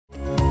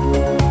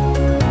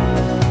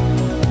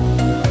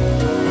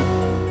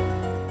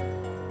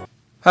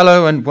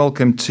Hello and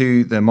welcome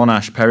to the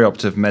Monash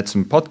Perioperative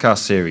Medicine podcast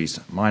series.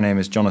 My name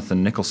is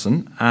Jonathan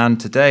Nicholson, and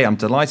today I'm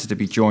delighted to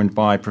be joined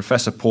by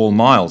Professor Paul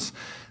Miles,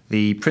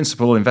 the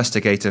principal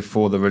investigator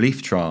for the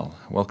RELIEF trial.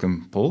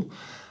 Welcome, Paul.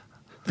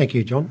 Thank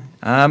you, John.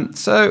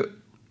 So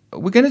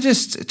we're going to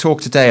just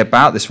talk today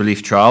about this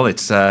RELIEF trial.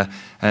 It's a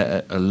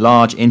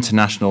large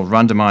international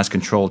randomized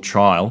controlled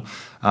trial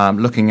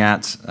looking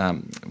at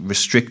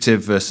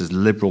restrictive versus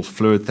liberal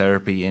fluid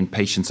therapy in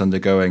patients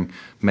undergoing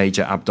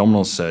major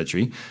abdominal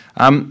surgery.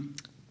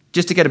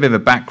 Just to get a bit of a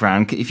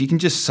background, if you can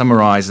just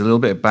summarize a little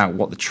bit about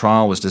what the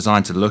trial was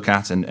designed to look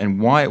at and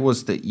why it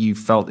was that you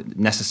felt it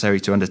necessary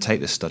to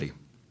undertake this study.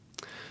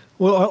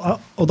 Well,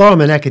 although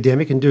I'm an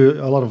academic and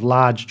do a lot of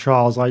large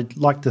trials, I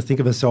like to think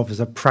of myself as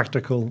a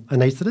practical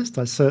anaesthetist.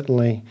 I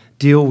certainly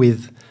deal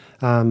with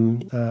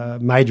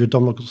major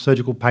abdominal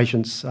surgical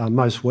patients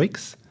most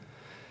weeks.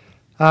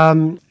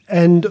 And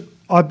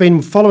I've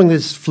been following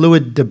this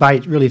fluid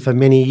debate really for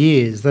many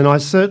years, and I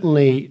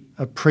certainly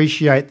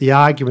appreciate the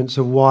arguments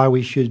of why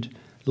we should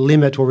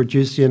limit or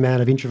reduce the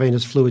amount of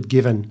intravenous fluid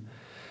given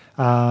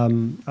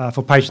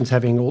for patients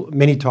having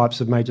many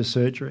types of major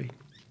surgery.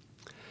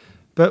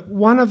 But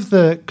one of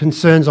the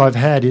concerns I've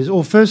had is,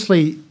 well,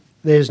 firstly,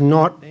 there's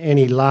not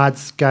any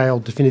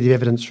large-scale definitive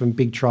evidence from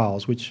big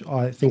trials, which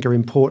I think are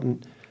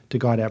important to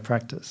guide our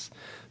practice.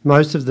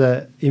 Most of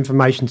the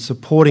information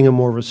supporting a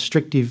more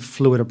restrictive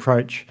fluid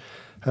approach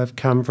have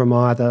come from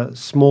either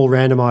small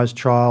randomised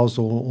trials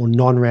or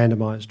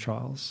non-randomised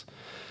trials.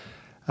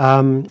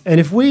 And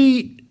if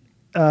we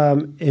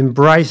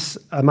embrace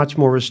a much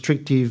more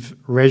restrictive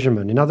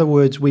regimen, in other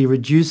words, we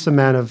reduce the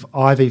amount of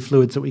IV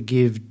fluids that we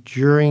give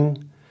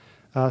during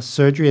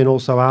surgery and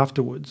also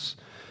afterwards,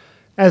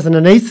 as an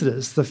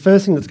anaesthetist, the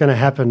first thing that's going to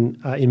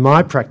happen, in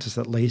my practice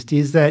at least,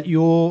 is that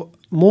you're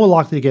more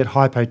likely to get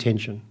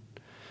hypotension.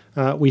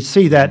 We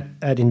see that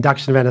at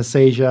induction of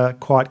anaesthesia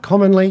quite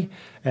commonly.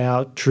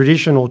 Our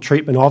traditional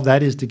treatment of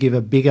that is to give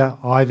a bigger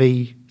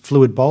IV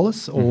fluid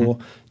bolus or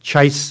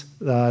chase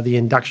the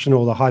induction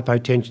or the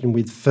hypotension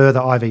with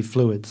further IV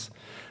fluids,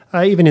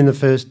 even in the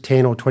first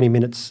 10 or 20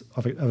 minutes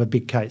of a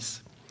big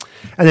case.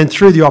 And then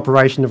through the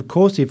operation, of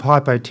course, if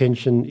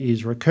hypotension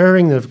is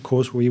recurring, then of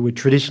course we would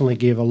traditionally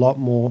give a lot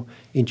more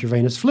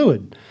intravenous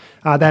fluid.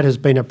 That has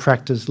been a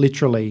practice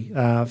literally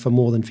for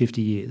more than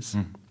 50 years.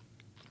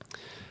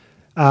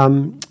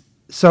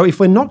 So if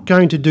we're not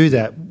going to do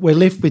that, we're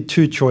left with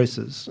two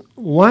choices.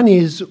 One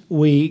is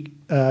we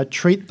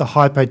treat the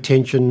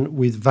hypotension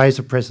with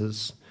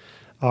vasopressors,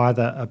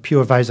 either a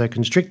pure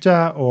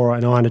vasoconstrictor or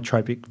an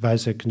inotropic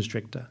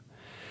vasoconstrictor.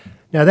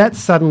 Now that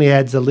suddenly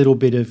adds a little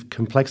bit of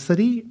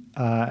complexity,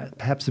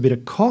 perhaps a bit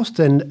of cost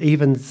and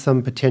even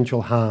some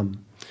potential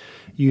harm.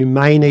 You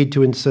may need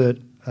to insert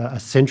a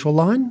central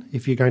line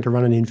if you're going to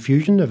run an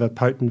infusion of a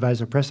potent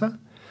vasopressor.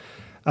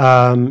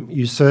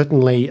 You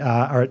certainly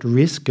are at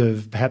risk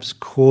of perhaps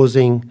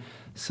causing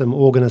some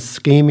organ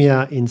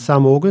ischemia in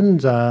some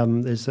organs.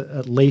 There's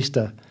at least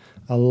a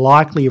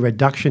likely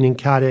reduction in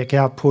cardiac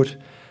output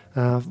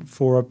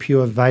for a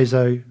pure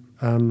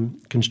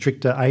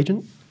vasoconstrictor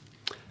agent.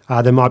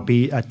 There might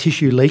be a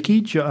tissue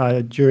leakage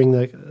during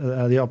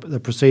the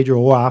procedure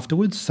or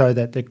afterwards, so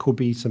that there could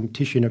be some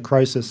tissue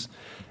necrosis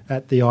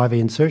at the IV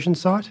insertion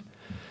site.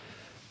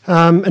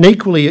 And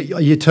equally,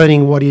 you're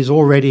turning what is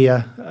already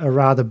a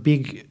rather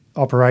big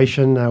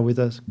operation with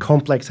a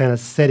complex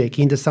anaesthetic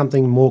into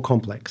something more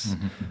complex.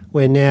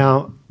 We're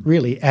now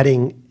really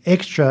adding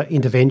extra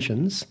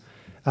interventions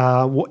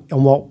on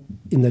what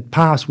in the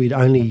past we'd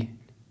only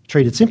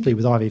treated simply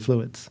with IV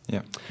fluids.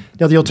 Yeah.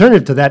 Now, the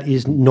alternative to that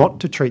is not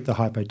to treat the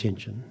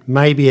hypotension.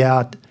 Maybe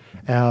our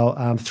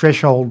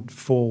threshold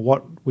for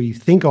what we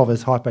think of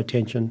as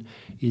hypotension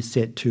is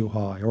set too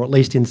high, or at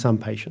least in some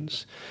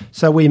patients.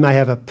 So we may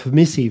have a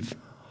permissive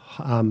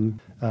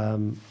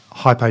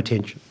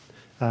hypotension.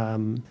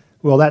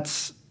 Well,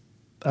 that's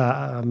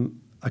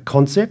a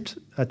concept,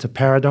 it's a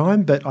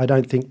paradigm, but I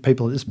don't think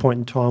people at this point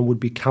in time would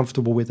be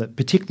comfortable with it,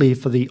 particularly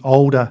for the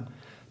older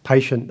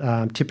patient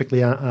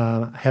typically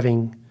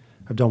having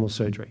abdominal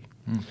surgery.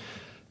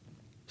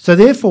 So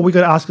therefore, we've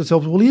got to ask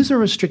ourselves, well, is a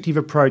restrictive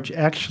approach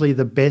actually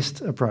the best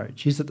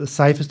approach? Is it the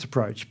safest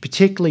approach,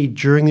 particularly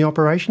during the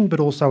operation, but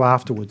also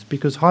afterwards?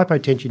 Because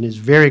hypotension is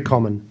very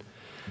common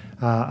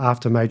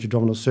after major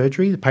abdominal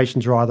surgery. The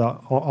patients are either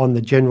on the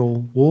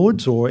general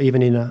wards or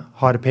even in a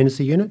high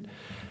dependency unit.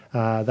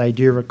 They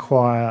do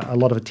require a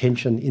lot of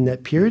attention in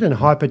that period, and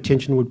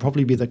hypotension would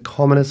probably be the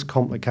commonest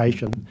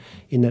complication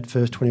in that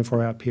first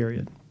 24-hour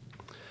period.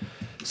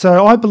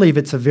 So I believe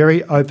it's a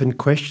very open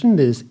question.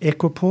 There's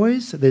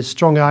equipoise. There's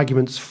strong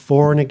arguments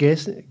for and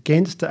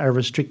against a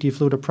restrictive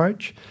fluid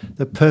approach,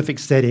 the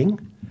perfect setting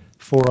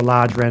for a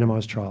large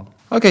randomised trial.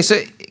 Okay,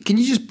 so can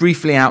you just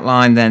briefly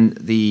outline then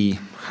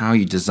how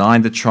you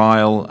designed the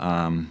trial,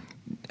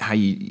 how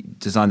you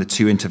designed the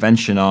two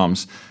intervention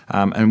arms,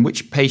 and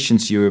which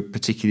patients you were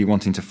particularly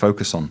wanting to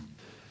focus on?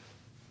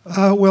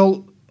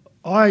 Well,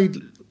 I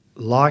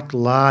like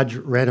large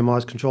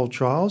randomised controlled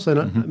trials,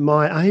 and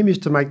my aim is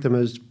to make them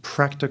as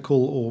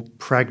practical or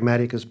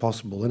pragmatic as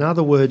possible. In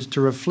other words,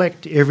 to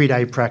reflect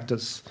everyday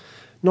practice,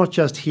 not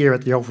just here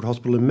at the Alfred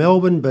Hospital in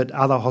Melbourne, but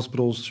other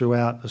hospitals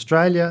throughout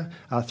Australia,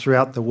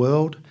 throughout the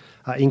world,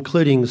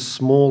 including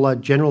smaller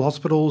general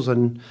hospitals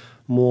and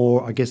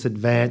more, I guess,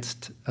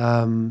 advanced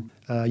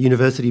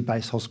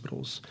university-based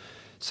hospitals.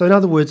 So in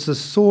other words, the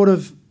sort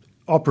of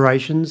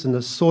operations and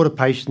the sort of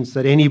patients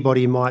that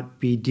anybody might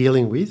be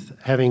dealing with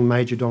having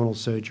major abdominal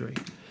surgery.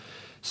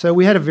 So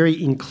we had a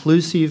very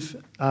inclusive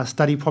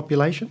study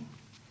population.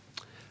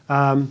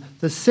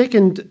 The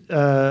second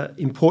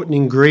important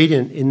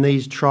ingredient in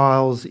these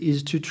trials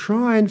is to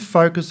try and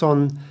focus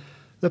on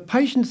the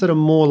patients that are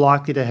more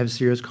likely to have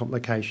serious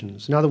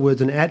complications. In other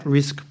words, an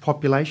at-risk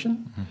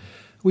population.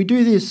 We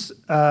do this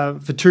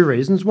for two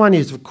reasons. One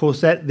is, of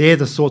course, that they're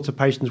the sorts of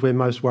patients we're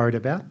most worried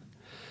about.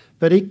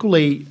 But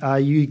equally,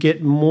 you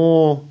get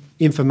more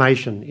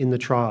information in the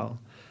trial.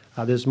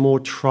 There's more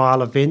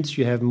trial events,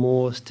 you have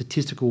more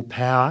statistical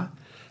power,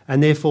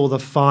 and therefore the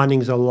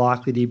findings are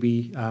likely to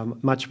be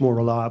much more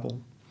reliable.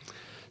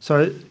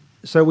 So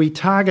we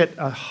target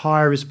a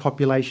higher risk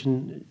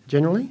population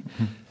generally.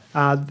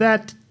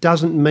 That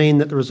doesn't mean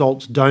that the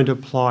results don't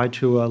apply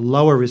to a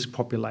lower risk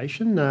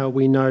population.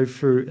 We know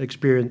through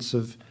experience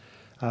of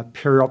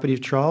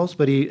perioperative trials,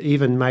 but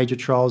even major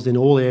trials in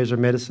all areas of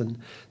medicine,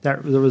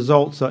 that the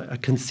results are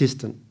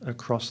consistent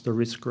across the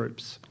risk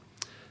groups.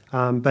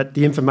 But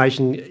the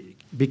information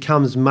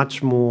becomes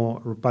much more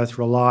both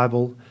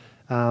reliable,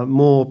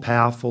 more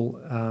powerful,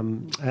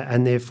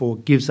 and therefore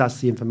gives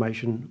us the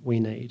information we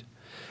need.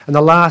 And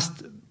the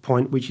last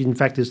point, which in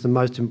fact is the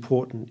most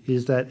important,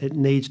 is that it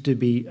needs to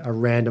be a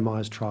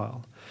randomised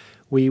trial.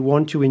 We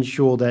want to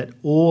ensure that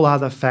all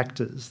other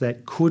factors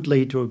that could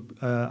lead to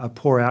a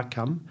poor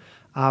outcome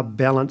are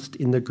balanced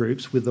in the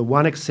groups, with the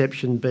one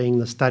exception being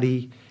the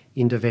study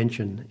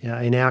intervention.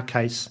 In our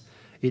case,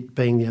 it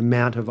being the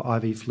amount of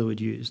IV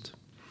fluid used.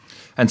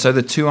 And so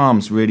the two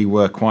arms really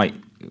were quite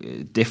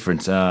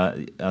different.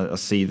 I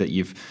see that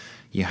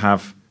you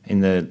have in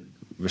the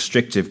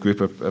restrictive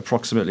group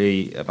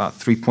approximately about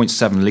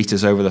 3.7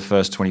 litres over the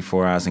first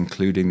 24 hours,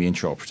 including the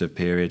intraoperative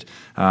period.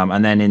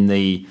 And then in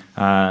the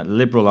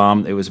liberal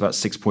arm, it was about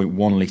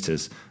 6.1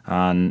 litres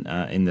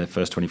in the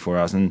first 24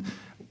 hours. And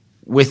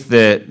with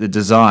the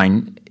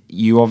design,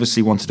 you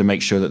obviously wanted to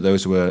make sure that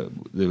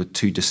there were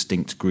two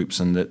distinct groups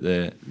and that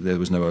there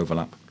was no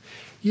overlap.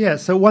 Yeah,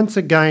 so once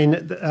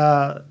again, there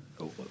are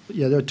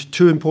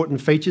two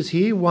important features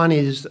here. One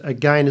is,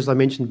 again, as I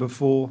mentioned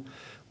before,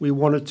 we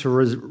wanted to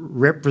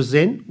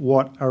represent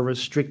what a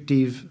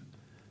restrictive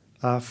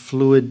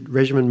fluid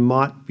regimen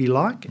might be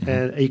like,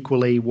 and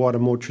equally what a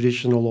more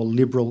traditional or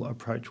liberal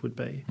approach would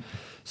be.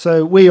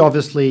 So we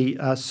obviously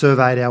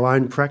surveyed our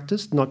own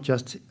practice, not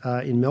just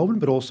in Melbourne,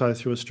 but also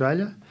through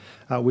Australia.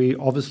 We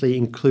obviously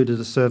included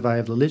a survey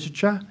of the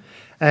literature,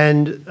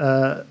 and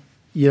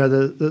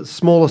the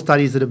smaller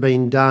studies that have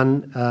been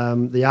done,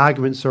 the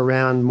arguments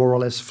around more or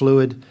less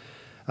fluid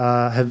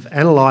have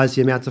analysed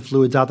the amounts of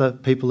fluids other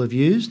people have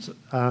used,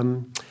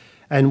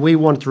 and we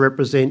wanted to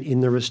represent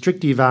in the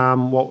restrictive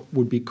arm what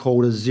would be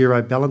called a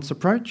zero balance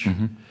approach,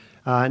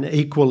 and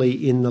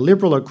equally in the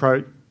liberal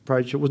approach,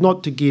 it was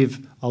not to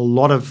give a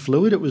lot of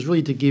fluid, it was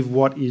really to give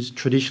what is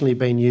traditionally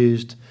been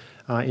used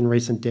in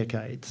recent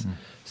decades.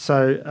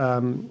 So,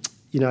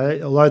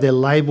 although they're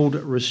labelled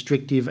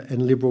restrictive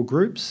and liberal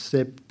groups,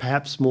 they're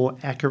perhaps more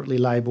accurately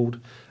labelled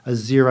a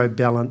zero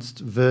balanced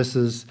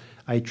versus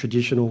a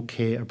traditional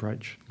care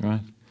approach.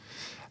 Right.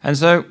 And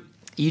so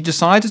you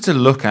decided to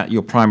look at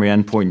your primary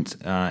endpoint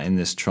in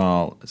this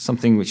trial,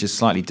 something which is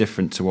slightly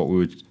different to what we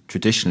would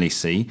traditionally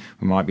see.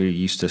 We might be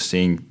used to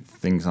seeing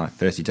things like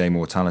 30-day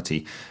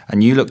mortality,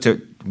 and you looked at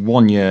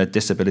 1 year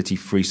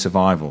disability-free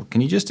survival.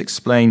 Can you just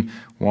explain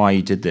why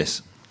you did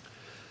this?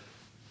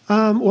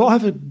 Well, I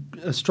have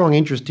a strong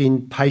interest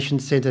in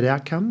patient-centred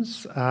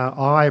outcomes.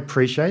 I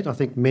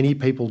think many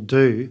people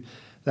do,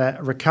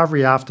 that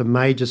recovery after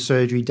major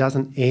surgery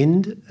doesn't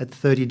end at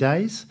 30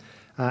 days,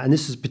 and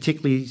this is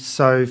particularly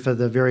so for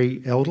the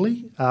very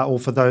elderly or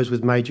for those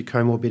with major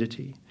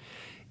comorbidity.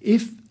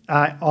 If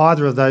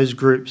either of those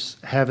groups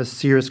have a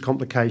serious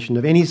complication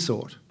of any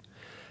sort,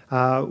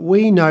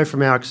 we know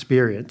from our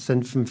experience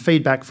and from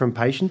feedback from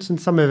patients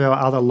and some of our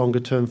other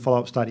longer-term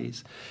follow-up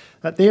studies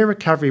that their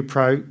recovery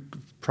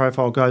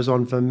profile goes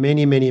on for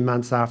many, many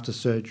months after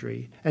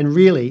surgery, and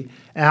really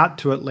out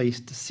to at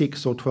least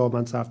 6 or 12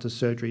 months after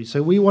surgery.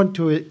 So we wanted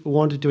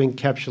to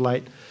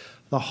encapsulate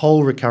the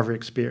whole recovery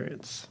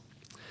experience.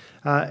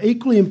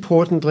 Equally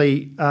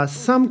importantly,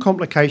 some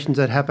complications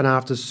that happen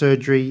after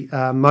surgery,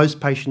 most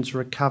patients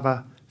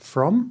recover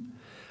from.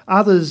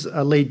 Others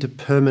lead to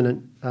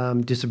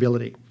permanent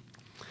disability.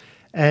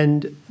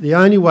 And the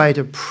only way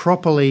to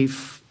properly,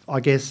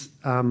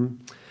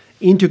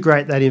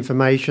 integrate that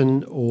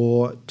information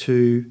or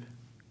to,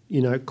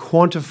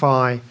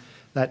 quantify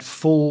that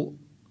full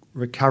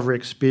recovery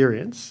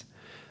experience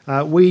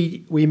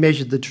We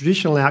measured the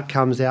traditional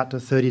outcomes out to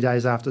 30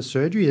 days after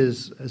surgery,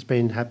 as has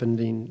been happened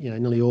in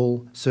nearly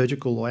all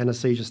surgical or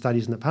anaesthesia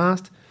studies in the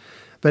past,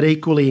 but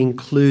equally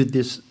include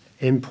this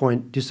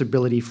endpoint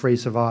disability-free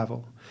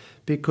survival,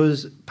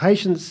 because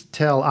patients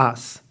tell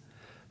us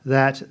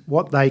that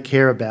what they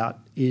care about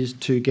is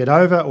to get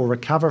over or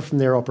recover from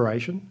their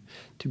operation,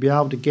 to be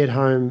able to get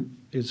home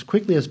as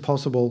quickly as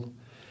possible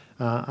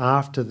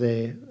after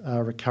their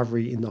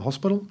recovery in the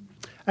hospital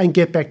and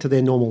get back to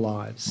their normal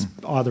lives.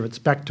 Either it's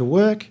back to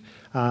work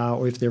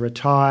or if they're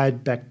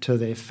retired, back to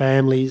their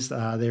families,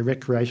 their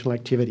recreational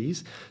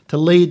activities, to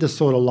lead the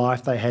sort of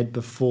life they had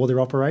before their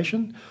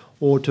operation,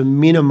 or to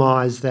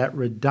minimise that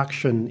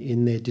reduction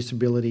in their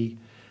disability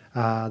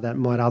that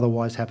might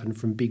otherwise happen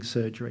from big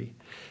surgery.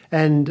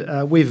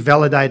 And we've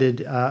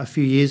validated a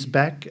few years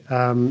back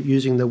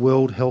using the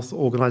World Health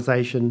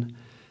Organization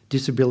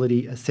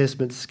Disability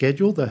Assessment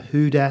Schedule, the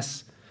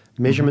HUDAS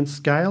measurement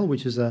scale,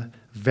 which is a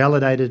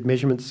validated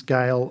measurement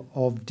scale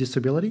of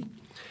disability.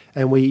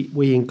 And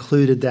we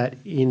included that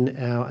in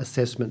our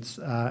assessments,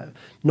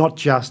 not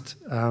just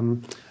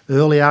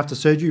early after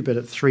surgery, but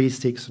at 3,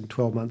 6 and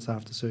 12 months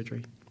after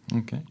surgery.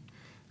 Okay.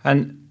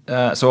 And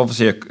so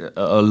obviously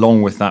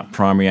along with that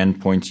primary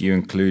endpoint, you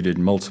included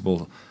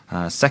multiple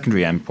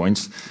secondary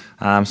endpoints.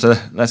 So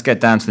let's get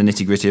down to the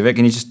nitty-gritty of it.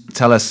 Can you just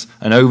tell us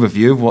an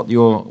overview of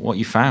what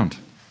you found?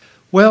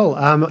 Well,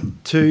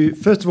 to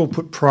first of all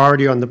put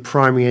priority on the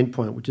primary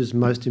endpoint, which is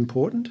most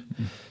important.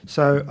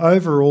 So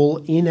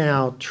overall, in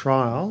our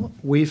trial,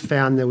 we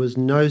found there was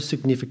no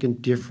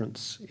significant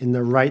difference in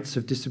the rates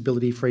of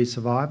disability-free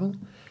survival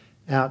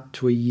out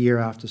to a year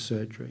after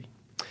surgery.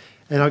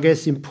 And I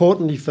guess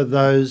importantly for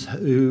those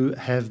who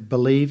have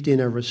believed in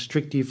a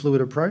restrictive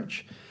fluid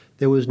approach,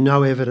 there was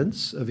no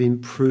evidence of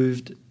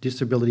improved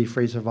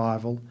disability-free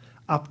survival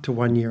up to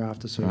 1 year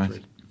after surgery.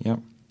 Right. Yep.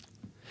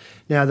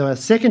 Now, the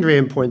secondary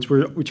endpoints,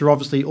 which are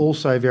obviously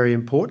also very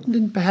important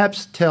and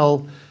perhaps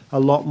tell a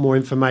lot more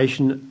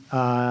information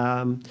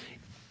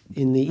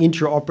in the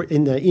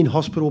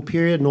in-hospital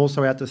period and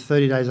also out to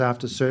 30 days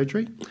after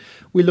surgery.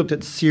 We looked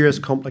at serious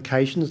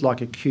complications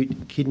like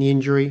acute kidney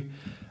injury,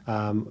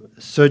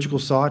 surgical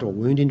site or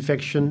wound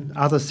infection,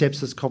 other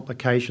sepsis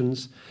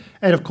complications,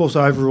 and of course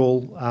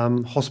overall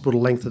hospital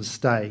length of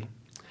stay.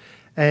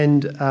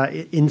 And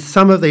in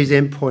some of these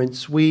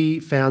endpoints, we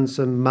found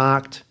some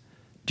marked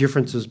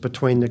differences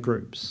between the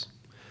groups.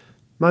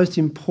 Most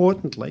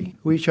importantly,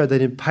 we showed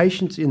that in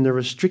patients in the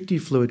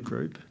restrictive fluid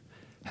group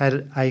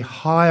had a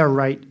higher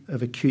rate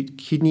of acute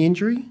kidney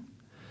injury,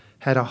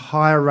 had a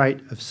higher rate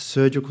of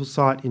surgical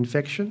site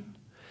infection,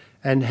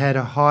 and had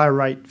a higher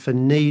rate for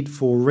need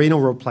for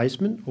renal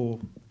replacement, or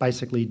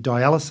basically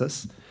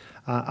dialysis,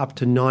 up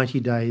to 90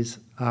 days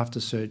after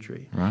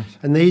surgery. Right.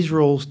 And these were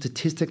all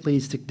statistically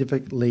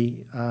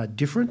significantly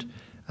different,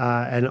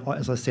 and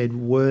as I said,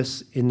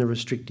 worse in the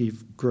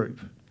restrictive group.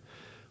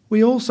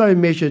 We also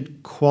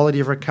measured quality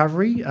of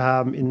recovery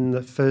in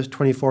the first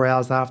 24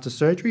 hours after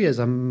surgery as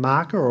a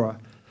marker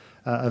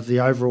of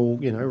the overall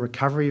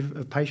recovery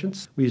of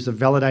patients. We used a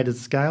validated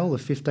scale, the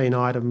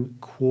 15-item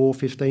Core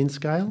 15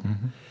 scale.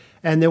 Mm-hmm.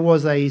 And there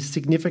was a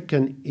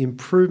significant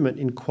improvement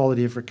in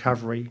quality of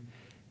recovery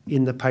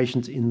in the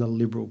patients in the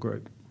liberal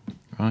group.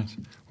 Right.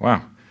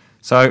 Wow.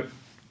 So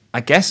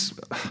I guess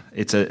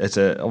it's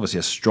obviously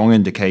a strong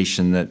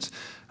indication that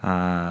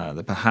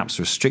perhaps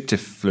restrictive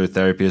fluid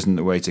therapy isn't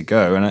the way to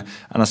go. And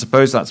I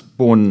suppose that's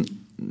born,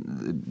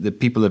 the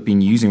people have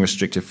been using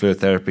restrictive fluid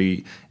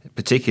therapy,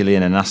 particularly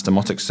in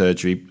anastomotic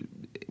surgery,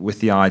 with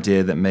the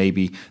idea that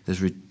maybe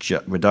there's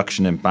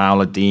reduction in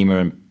bowel edema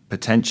and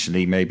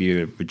potentially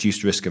maybe a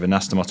reduced risk of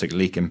anastomotic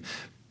leak and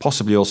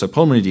possibly also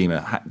pulmonary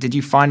edema. Did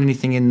you find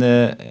anything in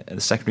the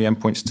secondary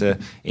endpoints to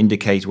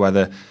indicate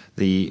whether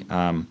the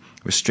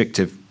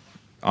restrictive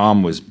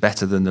arm was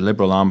better than the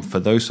liberal arm for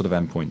those sort of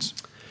endpoints?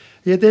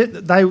 Yeah,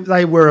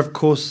 they were, of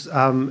course,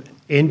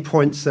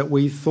 endpoints that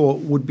we thought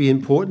would be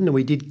important, and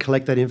we did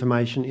collect that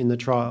information in the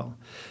trial.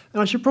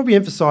 And I should probably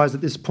emphasise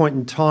at this point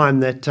in time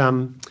that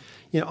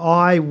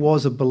I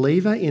was a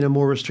believer in a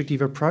more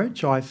restrictive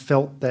approach. I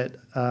felt that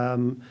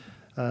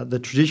the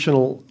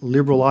traditional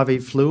liberal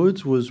IV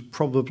fluids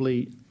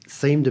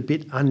seemed a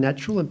bit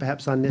unnatural and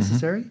perhaps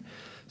unnecessary. Mm-hmm.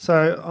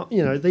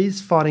 So,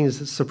 these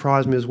findings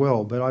surprised me as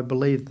well, but I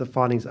believe the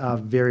findings are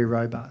very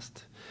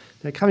robust.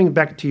 Now, coming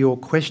back to your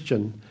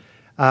question,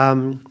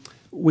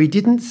 we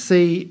didn't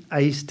see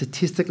a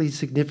statistically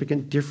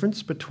significant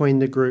difference between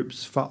the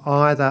groups for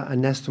either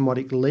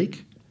anastomotic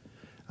leak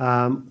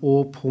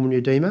or pulmonary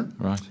edema.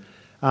 Right.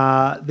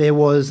 There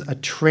was a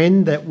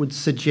trend that would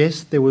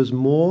suggest there was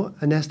more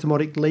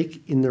anastomotic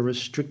leak in the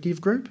restrictive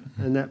group,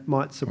 and that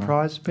might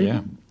surprise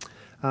people.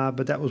 Yeah.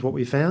 But that was what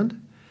we found.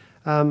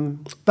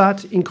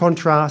 But in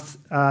contrast,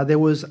 there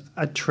was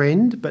a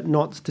trend, but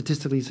not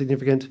statistically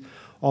significant,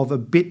 of a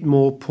bit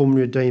more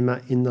pulmonary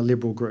edema in the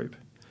liberal group.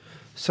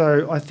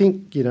 So I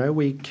think,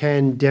 we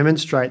can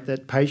demonstrate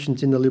that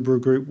patients in the liberal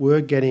group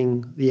were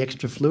getting the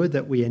extra fluid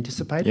that we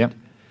anticipated.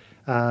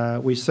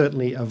 Yep. We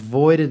certainly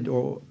avoided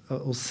or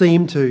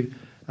seemed to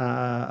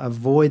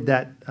avoid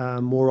that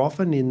more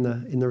often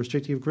in the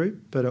restrictive group,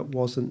 but it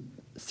wasn't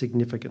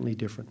significantly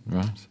different.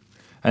 Right.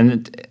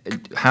 And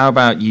how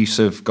about use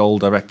of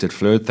goal-directed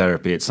fluid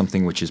therapy? It's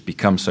something which has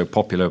become so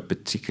popular,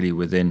 particularly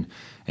within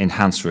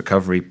enhanced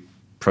recovery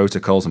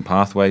protocols and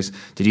pathways.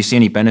 Did you see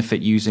any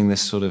benefit using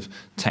this sort of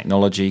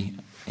technology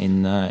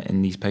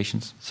in these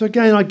patients? So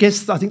again, I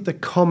think the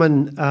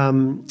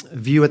common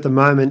view at the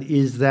moment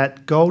is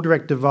that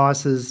goal-directed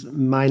devices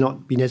may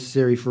not be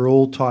necessary for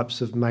all types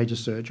of major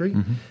surgery,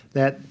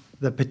 that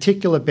the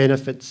particular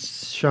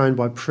benefits shown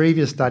by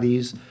previous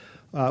studies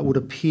would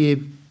appear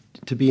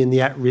to be in the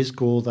at-risk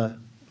or the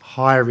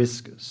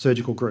higher-risk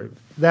surgical group.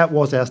 That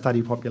was our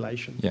study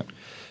population. Yeah.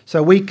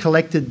 So we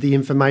collected the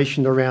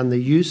information around the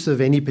use of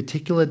any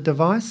particular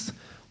device,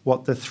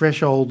 what the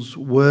thresholds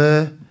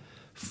were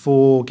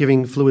for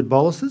giving fluid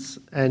boluses,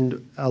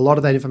 and a lot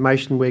of that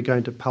information we're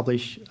going to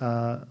publish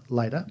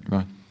later.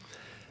 Right.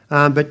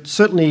 But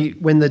certainly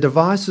when the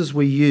devices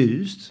were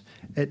used,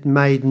 it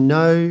made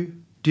no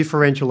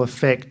differential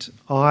effect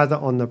either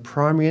on the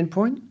primary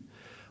endpoint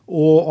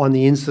or on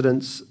the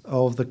incidence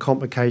of the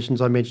complications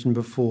I mentioned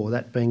before,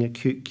 that being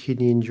acute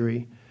kidney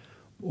injury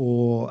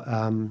or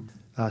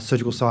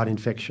surgical site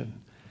infection.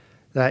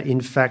 That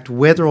in fact,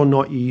 whether or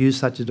not you use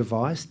such a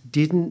device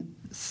didn't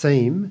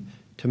seem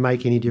to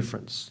make any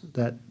difference,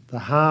 that the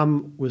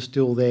harm was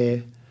still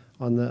there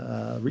in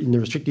the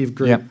restrictive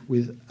group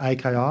with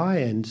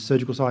AKI and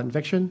surgical site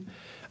infection.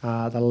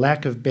 The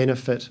lack of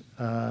benefit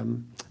for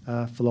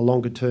the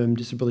longer-term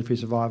disability-free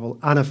survival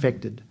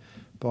unaffected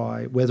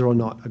by whether or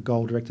not a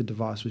goal-directed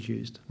device was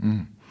used.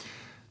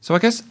 So I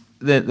guess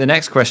the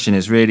next question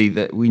is really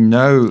that we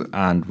know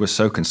and we're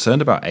so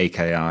concerned about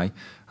AKI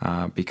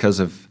because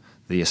of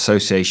the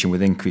association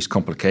with increased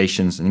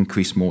complications and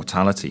increased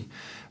mortality.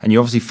 And you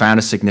obviously found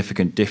a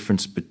significant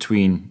difference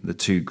between the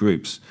two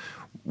groups.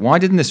 Why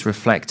didn't this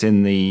reflect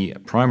in the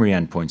primary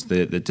endpoints,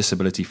 the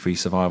disability-free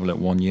survival at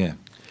 1 year?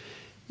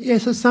 Yeah,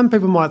 so some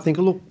people might think,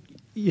 look,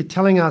 you're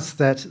telling us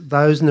that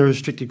those in the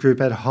restricted group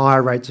had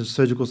higher rates of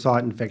surgical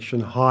site infection,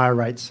 higher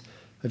rates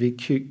of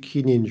acute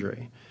kidney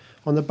injury.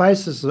 On the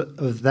basis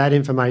of that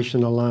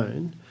information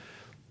alone,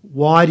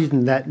 why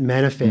didn't that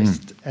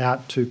manifest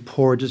out to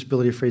poorer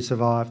disability-free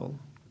survival?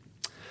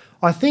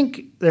 I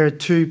think there are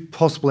two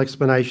possible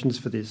explanations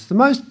for this. The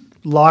most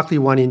likely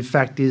one, in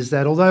fact, is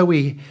that although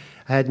we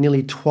had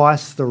nearly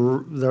twice the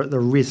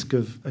risk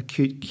of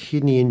acute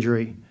kidney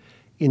injury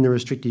in the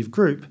restrictive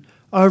group,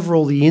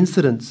 overall the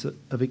incidence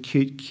of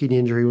acute kidney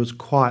injury was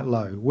quite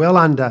low, well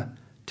under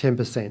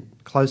 10%,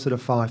 closer to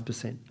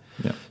 5%.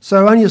 Yeah.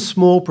 So only a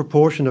small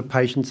proportion of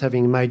patients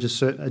having major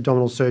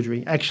abdominal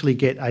surgery actually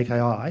get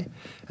AKI,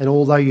 and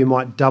although you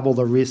might double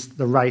the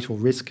rate or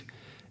risk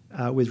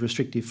with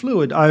restrictive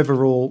fluid,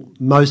 overall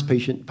most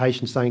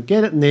patients don't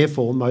get it, and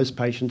therefore most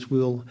patients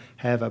will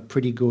have a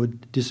pretty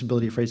good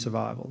disability-free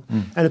survival.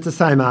 And it's the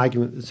same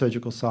argument with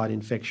surgical site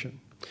infection.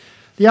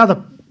 The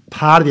other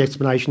part of the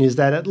explanation is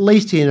that at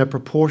least in a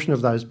proportion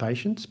of those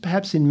patients,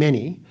 perhaps in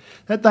many,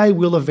 that they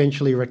will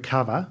eventually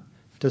recover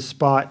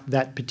despite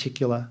that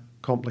particular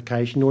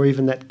complication or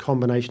even that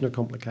combination of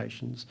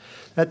complications.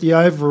 That the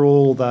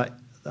overall,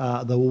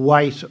 the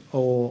weight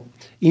or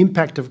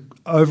impact of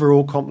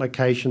overall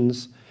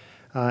complications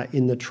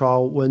in the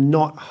trial were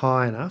not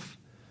high enough,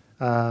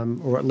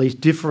 or at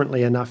least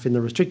differently enough in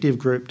the restrictive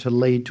group to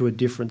lead to a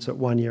difference at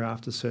 1 year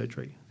after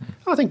surgery.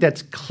 I think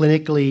that's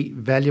clinically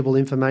valuable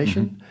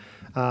information.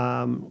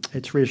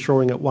 It's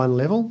reassuring at one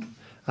level.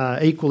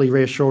 Equally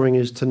reassuring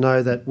is to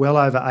know that well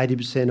over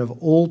 80% of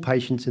all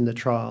patients in the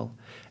trial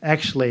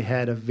actually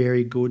had a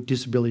very good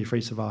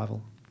disability-free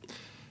survival.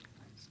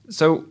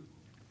 So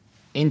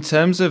in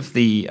terms of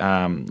the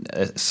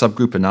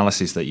subgroup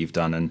analysis that you've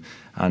done,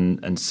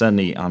 and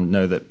certainly I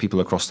know that people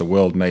across the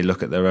world may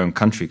look at their own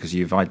country because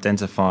you've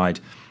identified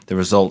the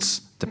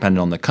results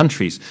depending on the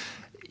countries.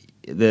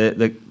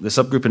 The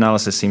subgroup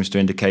analysis seems to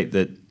indicate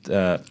that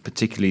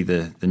particularly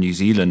the New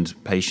Zealand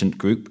patient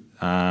group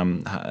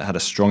had a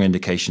strong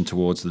indication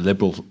towards the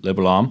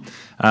liberal arm,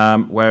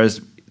 whereas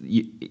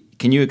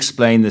can you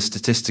explain the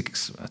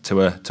statistics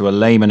to a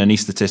layman,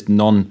 anaesthetist,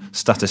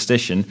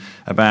 non-statistician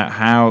about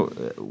how,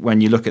 when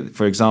you look at,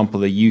 for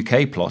example, the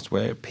UK plot,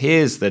 where it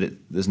appears that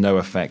there's no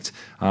effect,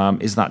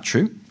 is that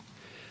true?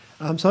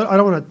 So I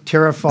don't want to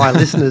terrify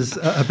listeners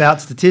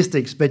about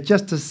statistics, but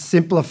just to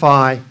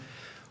simplify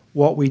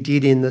what we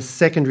did in the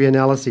secondary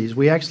analyses,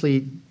 we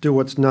actually do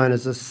what's known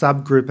as a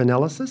subgroup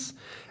analysis,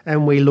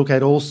 and we look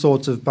at all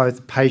sorts of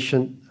both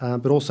patient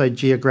but also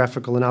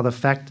geographical and other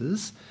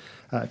factors,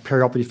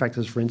 perioperative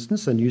factors, for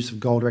instance, and use of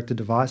goal-directed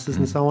devices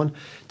and so on,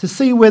 to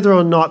see whether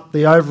or not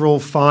the overall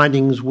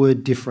findings were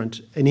different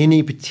in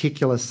any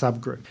particular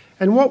subgroup.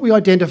 And what we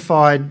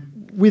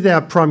identified with our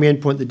primary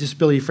endpoint, the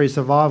disability-free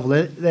survival,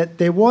 that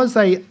there was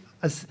a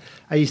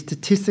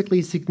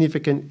statistically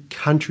significant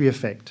country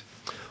effect.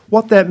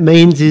 What that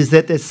means is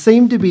that there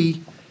seemed to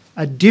be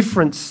a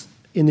difference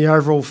in the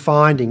overall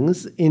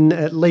findings in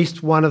at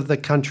least one of the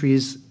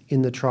countries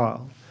in the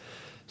trial.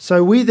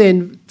 So we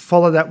then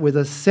follow that with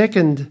a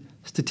second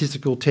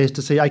statistical test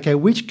to see, okay,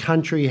 which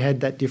country had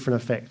that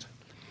different effect.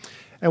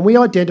 And we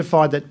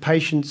identified that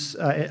patients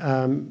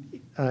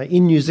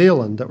in New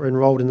Zealand that were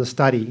enrolled in the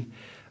study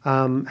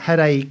had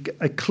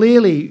a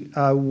clearly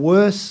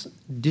worse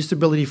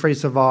disability-free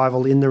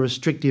survival in the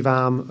restrictive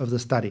arm of the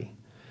study.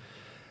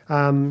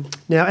 Now,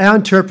 our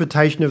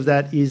interpretation of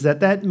that is that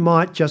that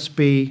might just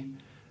be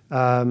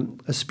a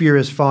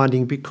spurious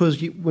finding because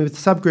with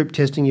subgroup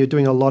testing, you're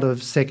doing a lot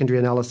of secondary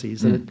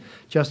analyses, and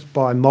just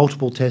by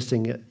multiple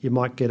testing, you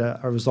might get a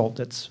result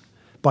that's,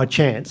 by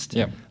chance,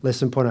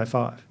 less than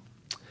 0.05.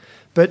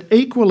 But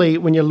equally,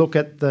 when you look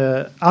at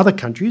the other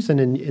countries, and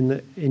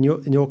in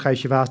your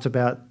case, you've asked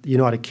about the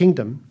United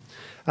Kingdom,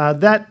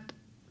 that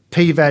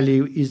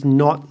p-value is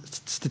not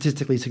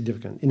statistically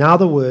significant. In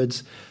other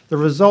words, the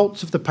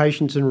results of the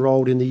patients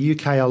enrolled in the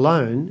UK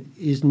alone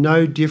is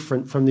no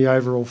different from the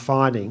overall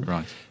finding.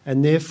 Right.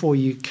 And therefore,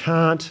 you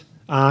can't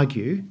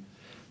argue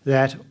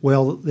that,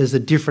 well, there's a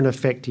different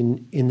effect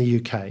in the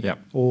UK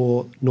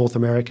or North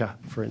America,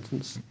 for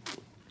instance.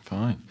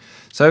 Fine.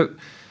 So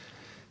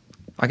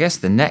I guess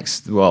the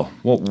next,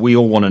 what we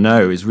all want to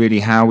know is really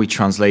how we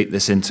translate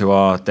this into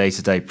our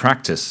day-to-day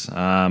practice.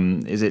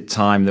 Is it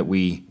time that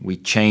we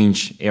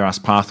change ERAS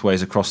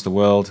pathways across the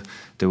world?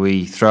 Do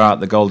we throw out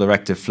the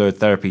goal-directed fluid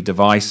therapy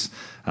device?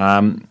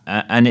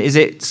 And is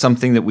it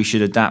something that we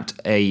should adapt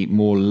a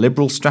more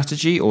liberal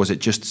strategy, or is it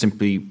just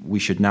simply we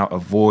should now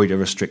avoid a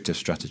restrictive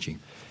strategy?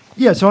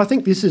 Yeah, so I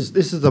think this is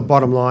the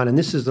bottom line, and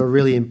this is the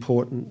really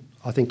important,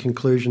 I think,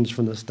 conclusions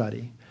from the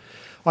study.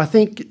 I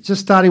think,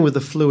 just starting with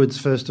the fluids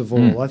first of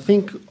all, I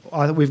think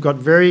we've got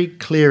very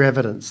clear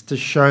evidence to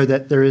show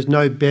that there is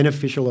no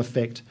beneficial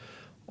effect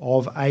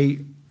of a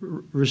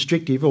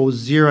restrictive or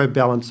zero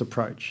balance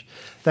approach.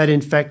 That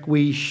in fact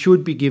we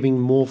should be giving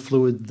more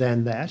fluid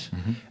than that,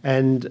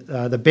 and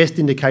the best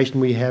indication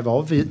we have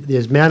of the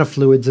amount of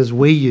fluids as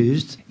we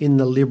used in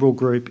the liberal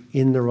group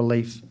in the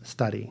RELIEF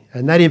study,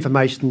 and that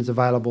information is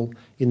available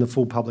in the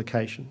full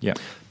publication. Yeah.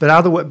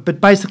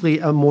 But basically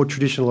a more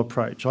traditional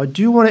approach. I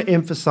do want to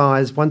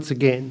emphasise once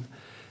again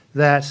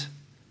that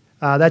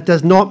that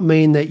does not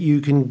mean that you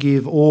can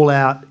give all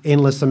out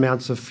endless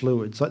amounts of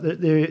fluids. Like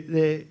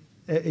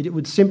it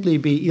would simply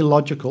be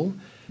illogical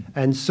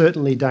and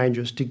certainly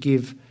dangerous to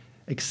give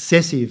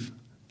excessive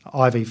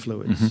IV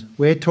fluids.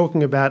 We're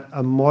talking about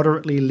a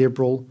moderately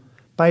liberal,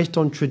 based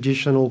on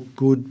traditional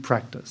good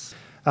practice.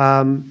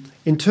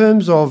 In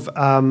terms of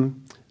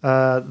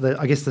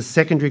the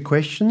secondary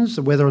questions,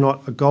 whether or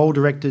not a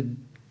goal-directed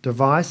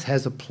device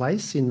has a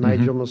place in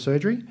major abdominal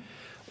surgery,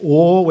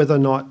 or whether or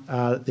not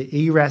the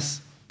ERAS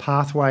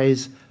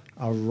pathways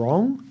are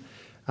wrong,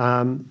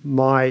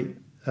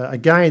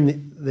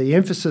 again, the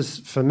emphasis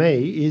for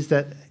me is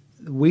that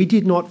we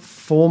did not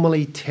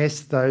formally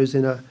test those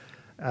in a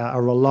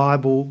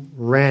reliable,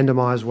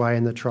 randomised way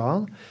in the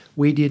trial.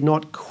 We did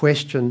not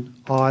question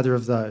either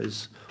of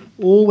those.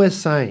 All we're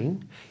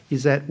saying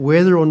is that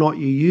whether or not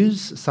you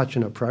use such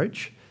an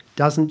approach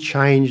doesn't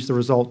change the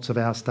results of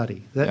our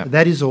study.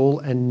 That is all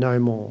and no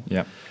more.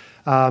 Yeah.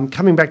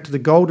 Coming back to the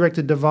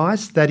goal-directed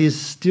device, that is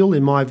still,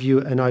 in my view,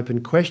 an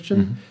open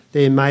question.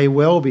 There may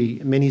well be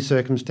many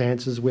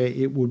circumstances where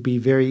it would be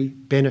very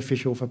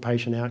beneficial for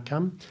patient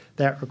outcome.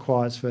 That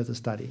requires further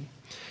study.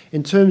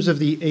 In terms of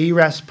the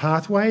ERAS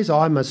pathways,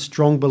 I'm a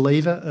strong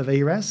believer of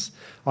ERAS.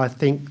 I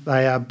think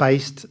they are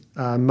based,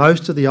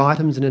 most of the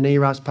items in an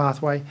ERAS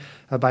pathway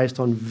are based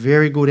on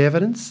very good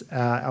evidence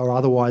or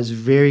otherwise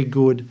very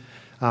good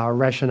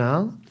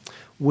rationale.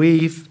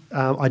 We've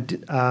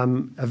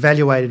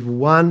evaluated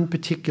one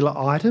particular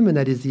item, and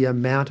that is the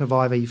amount of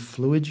IV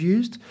fluids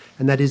used,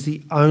 and that is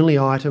the only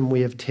item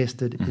we have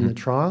tested in the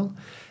trial.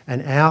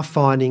 And our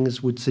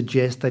findings would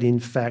suggest that, in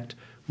fact,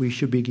 we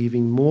should be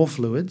giving more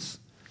fluids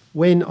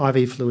when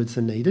IV fluids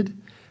are needed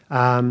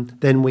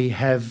than we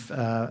have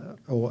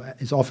or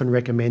is often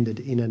recommended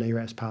in an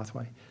ERAS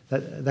pathway.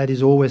 That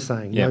is all we're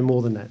saying, no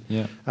more than that.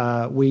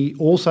 Yeah. We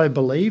also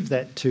believe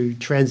that to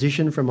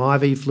transition from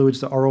IV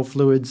fluids to oral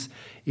fluids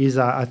is,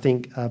 I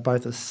think,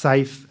 both a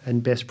safe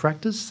and best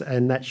practice,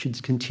 and that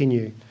should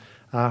continue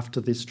after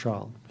this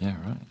trial. Yeah,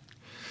 right.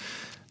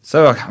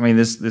 So, I mean,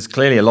 there's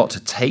clearly a lot to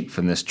take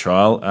from this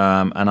trial,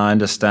 and I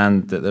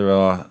understand that there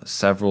are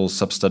several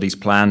sub-studies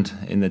planned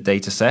in the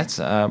data set.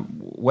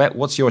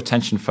 What's your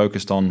attention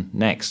focused on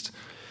next?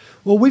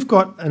 Well, we've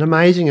got an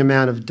amazing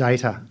amount of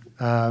data,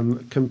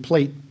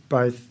 complete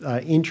both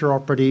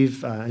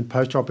intraoperative and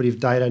postoperative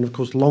data, and of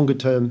course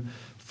longer-term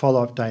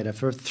follow-up data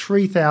for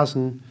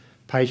 3,000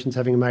 patients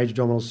having a major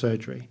abdominal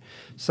surgery.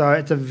 So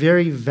it's a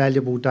very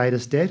valuable data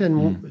set,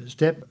 and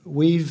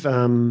we've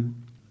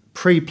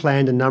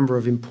pre-planned a number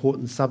of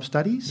important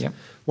sub-studies,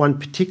 one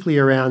particularly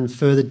around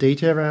further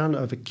detail around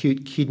of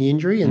acute kidney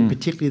injury and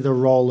particularly the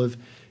role of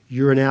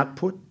urine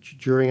output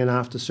during and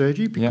after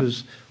surgery,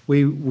 because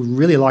we would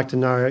really like to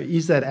know,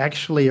 is that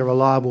actually a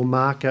reliable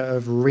marker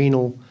of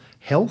renal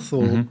health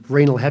or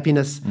renal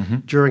happiness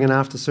during and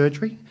after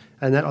surgery?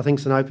 And that, I think,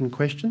 is an open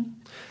question.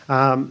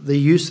 The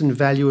use and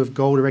value of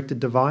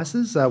goal-directed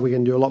devices, we're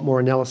going to do a lot more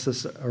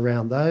analysis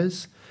around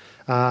those.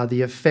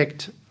 The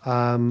effect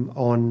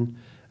on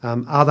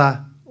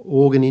other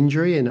organ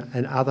injury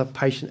and other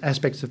patient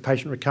aspects of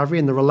patient recovery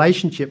and the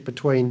relationship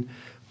between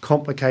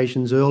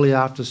complications early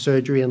after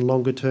surgery and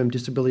longer-term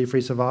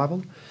disability-free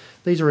survival.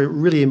 These are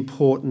really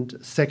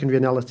important secondary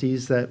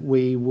analyses that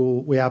we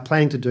are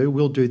planning to do,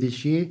 we'll do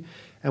this year,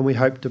 and we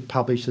hope to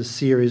publish a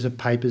series of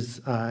papers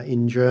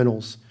in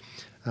journals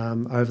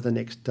over the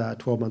next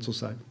 12 months or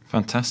so.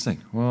 Fantastic.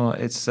 Well,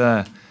 it's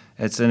an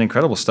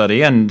incredible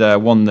study and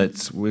one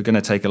that we're going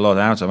to take a lot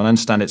out of. And I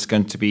understand it's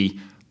going to be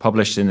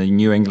published in the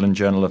New England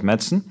Journal of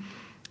Medicine,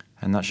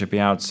 and that should be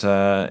out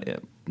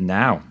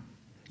now.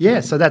 Yeah,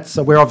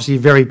 so we're obviously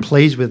very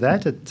pleased with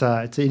that.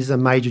 It is a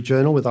major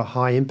journal with a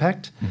high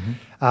impact.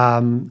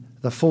 Mm-hmm.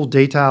 The full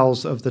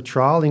details of the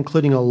trial,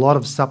 including a lot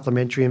of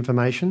supplementary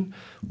information,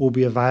 will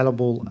be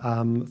available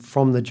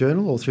from the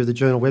journal or through the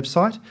journal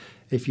website.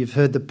 If you've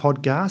heard the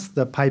podcast,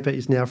 the paper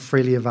is now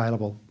freely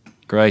available.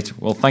 Great.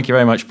 Well, thank you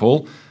very much,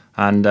 Paul,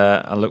 and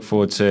I look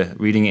forward to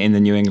reading it in the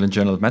New England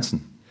Journal of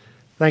Medicine.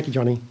 Thank you,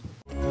 Johnny.